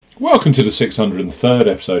Welcome to the 603rd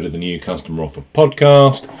episode of the New Customer Offer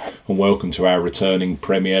podcast, and welcome to our returning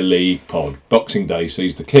Premier League pod. Boxing Day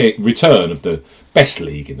sees the return of the best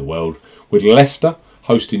league in the world, with Leicester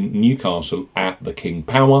hosting Newcastle at the King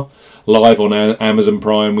Power. Live on Amazon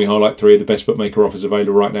Prime, we highlight three of the best bookmaker offers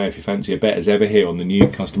available right now if you fancy a bet as ever here on the New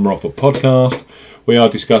Customer Offer podcast. We are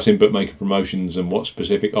discussing bookmaker promotions and what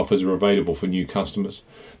specific offers are available for new customers.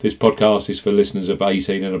 This podcast is for listeners of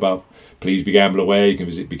 18 and above. Please be gamble aware. You can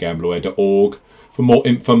visit begambleaware.org for more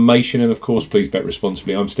information, and of course please bet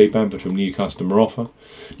responsibly. I'm Steve Bamford from New Customer Offer.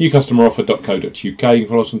 newcustomeroffer.co.uk. You can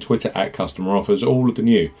follow us on Twitter at Customer Offers. All of the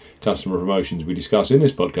new customer promotions we discuss in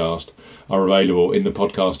this podcast are available in the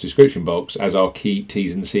podcast description box as our key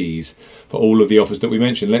T's and C's for all of the offers that we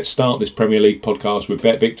mentioned. Let's start this Premier League podcast with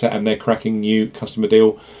BetVictor and their cracking new customer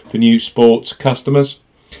deal for new sports customers.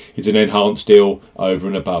 It's an enhanced deal over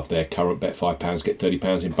and above their current bet £5, get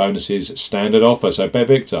 £30 in bonuses standard offer. So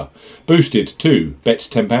BetVictor boosted to bet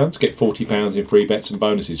 £10, get £40 in free bets and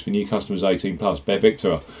bonuses for new customers 18 plus.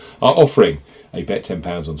 BetVictor are offering a bet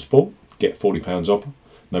 £10 on sport, get £40 offer.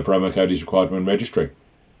 No promo code is required when registering.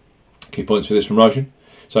 Key points for this promotion: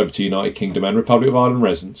 it's open to United Kingdom and Republic of Ireland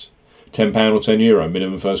residents. £10 or €10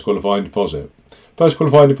 minimum first qualifying deposit. First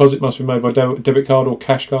qualifying deposit must be made by debit card or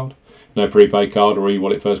cash card. No prepaid card or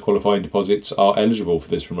e-wallet first qualifying deposits are eligible for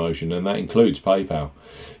this promotion, and that includes PayPal.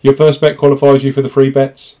 Your first bet qualifies you for the free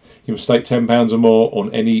bets. You must stake £10 or more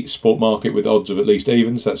on any sport market with odds of at least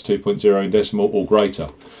evens, that's 2.0 in decimal or greater.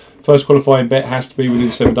 First qualifying bet has to be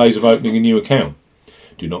within 7 days of opening a new account.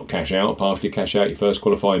 Do not cash out or partially cash out your first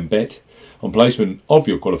qualifying bet. On placement of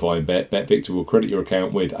your qualifying bet, BetVictor will credit your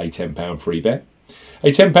account with a £10 free bet, a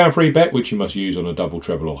 £10 free bet which you must use on a double,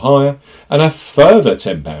 treble or higher, and a further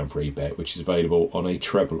 £10 free bet which is available on a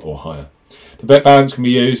treble or higher. The bet balance can be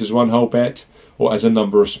used as one whole bet or as a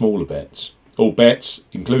number of smaller bets. All bets,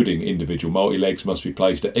 including individual multi-legs, must be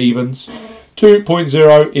placed at evens,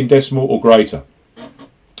 2.0 in decimal or greater.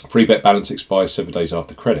 Free bet balance expires 7 days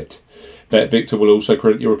after credit. BetVictor will also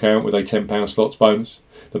credit your account with a £10 slots bonus.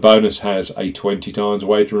 The bonus has a 20 times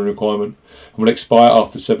wagering requirement and will expire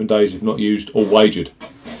after 7 days if not used or wagered.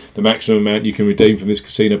 The maximum amount you can redeem from this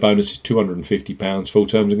casino bonus is £250. Full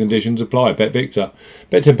terms and conditions apply. BetVictor.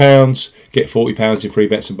 Bet £10, get £40 in free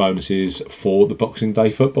bets and bonuses for the Boxing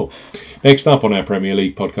Day football. Next up on our Premier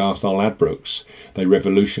League podcast are Ladbrokes. They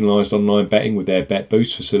revolutionised online betting with their Bet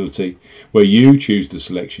Boost facility, where you choose the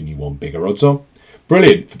selection you want bigger odds on.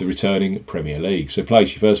 Brilliant for the returning Premier League. So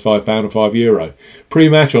place your first £5 or €5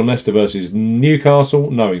 pre-match on Leicester versus Newcastle,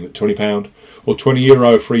 knowing that £20 or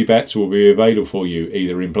 €20 free bets will be available for you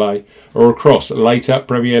either in play or across later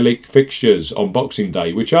Premier League fixtures on Boxing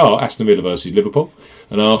Day, which are Aston Villa versus Liverpool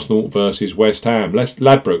and Arsenal versus West Ham.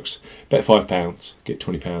 Ladbrokes, bet £5, get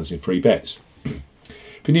 £20 in free bets.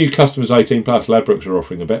 For new customers 18 plus, Ladbrokes are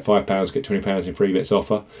offering a bet £5, get £20 in free bets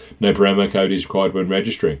offer. No promo code is required when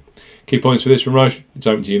registering. Key points for this promotion: it's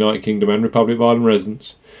open to United Kingdom and Republic of Ireland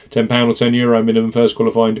residents. £10 or €10 minimum first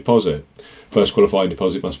qualifying deposit. First qualifying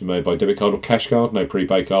deposit must be made by debit card or cash card. No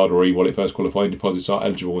prepaid card or e-wallet first qualifying deposits are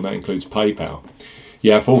eligible, and that includes PayPal.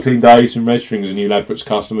 You have 14 days from registering as a new Ladbrokes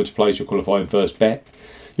customer to place your qualifying first bet.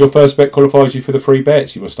 Your first bet qualifies you for the free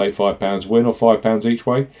bets. You must stake £5 win or £5 each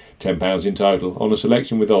way, £10 in total, on a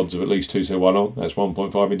selection with odds of at least 2 to 1 on, that's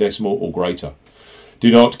 1.5 in decimal or greater. Do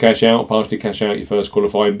not cash out or partially cash out your first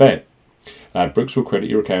qualifying bet. Ladbrokes will credit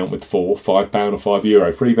your account with £4, £5 or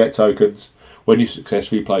 €5 free bet tokens when you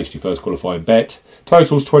successfully placed your first qualifying bet.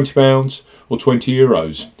 Totals £20 or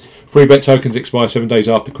 €20. Free bet tokens expire 7 days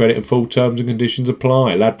after credit and full terms and conditions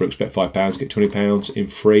apply. Ladbrokes, bet £5, get £20 in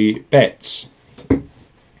free bets.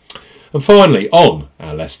 And finally, on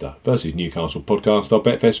our Leicester versus Newcastle podcast, our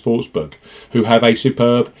Betfair Sportsbook, who have a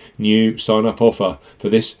superb new sign-up offer for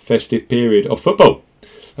this festive period of football.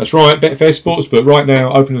 That's right, Betfair Sportsbook. Right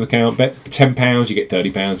now, open an account, bet £10, you get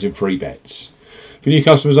 £30 in free bets. For new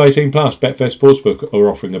customers 18 plus, Betfair Sportsbook are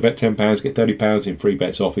offering a bet £10, get £30 in free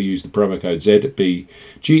bets offer. Use the promo code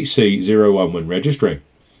ZBGC01 when registering.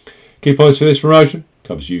 Key points for this promotion: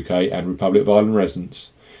 covers UK and Republic of Ireland residents.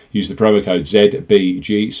 Use the promo code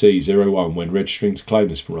ZBGC01 when registering to claim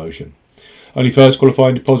this promotion. Only first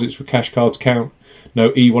qualifying deposits with cash cards count.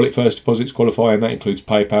 No e-wallet first deposits qualify, and that includes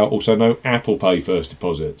PayPal. Also no Apple Pay first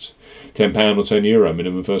deposits. £10 or €10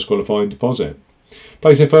 minimum first qualifying deposit.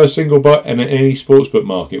 Place their first single bet in any sportsbook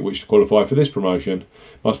market which to qualify for this promotion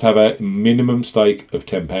must have a minimum stake of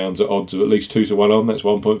 £10 at odds of at least 2 to 1 on, that's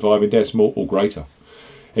 1.5 in decimal or greater.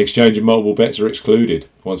 Exchange and multiple bets are excluded.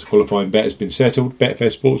 Once a qualifying bet has been settled, Betfair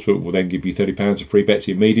Sportsbook will then give you £30 of free bets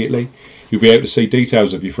immediately. You'll be able to see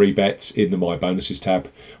details of your free bets in the My Bonuses tab,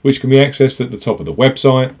 which can be accessed at the top of the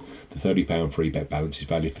website. The £30 free bet balance is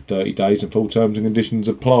valid for 30 days and full terms and conditions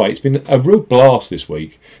apply. It's been a real blast this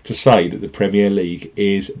week to say that the Premier League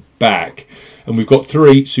is back. And we've got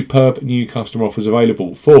 3 superb new customer offers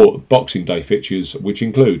available for Boxing Day fixtures, which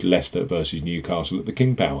include Leicester versus Newcastle at the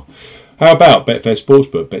King Power. How about Betfair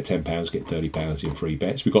Sportsbook? Bet £10, get £30 in free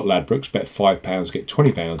bets. We've got Ladbrokes, bet £5, get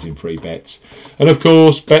 £20 in free bets. And of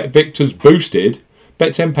course, Bet Victor's Boosted,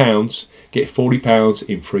 bet £10, get £40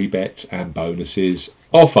 in free bets and bonuses.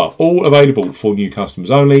 Offer all available for new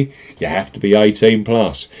customers only. You have to be 18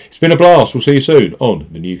 plus. It's been a blast. We'll see you soon on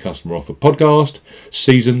the New Customer Offer podcast.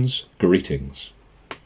 Season's greetings.